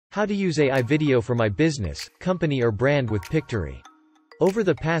How to use AI video for my business, company or brand with Pictory. Over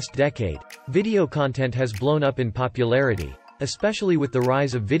the past decade, video content has blown up in popularity, especially with the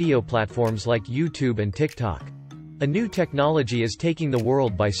rise of video platforms like YouTube and TikTok. A new technology is taking the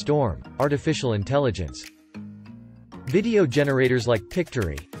world by storm: artificial intelligence. Video generators like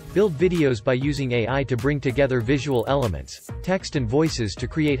Pictory build videos by using AI to bring together visual elements, text and voices to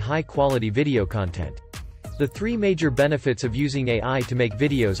create high-quality video content. The three major benefits of using AI to make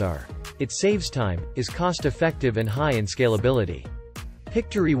videos are: it saves time, is cost-effective and high in scalability.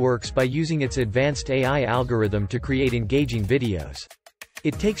 Pictory works by using its advanced AI algorithm to create engaging videos.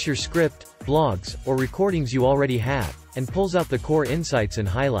 It takes your script, blogs, or recordings you already have, and pulls out the core insights and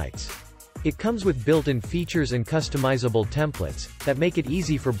highlights. It comes with built-in features and customizable templates that make it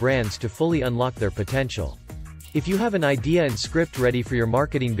easy for brands to fully unlock their potential. If you have an idea and script ready for your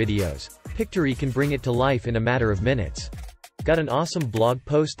marketing videos, Pictory can bring it to life in a matter of minutes. Got an awesome blog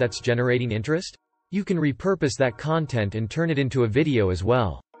post that's generating interest? You can repurpose that content and turn it into a video as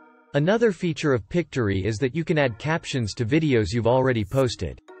well. Another feature of Pictory is that you can add captions to videos you've already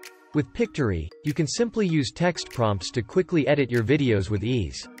posted. With Pictory, you can simply use text prompts to quickly edit your videos with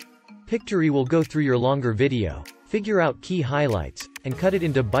ease. Pictory will go through your longer video, figure out key highlights, and cut it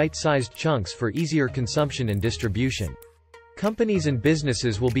into bite-sized chunks for easier consumption and distribution. Companies and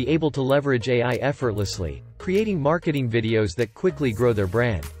businesses will be able to leverage AI effortlessly, creating marketing videos that quickly grow their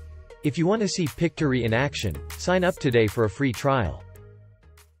brand. If you want to see Pictory in action, sign up today for a free trial.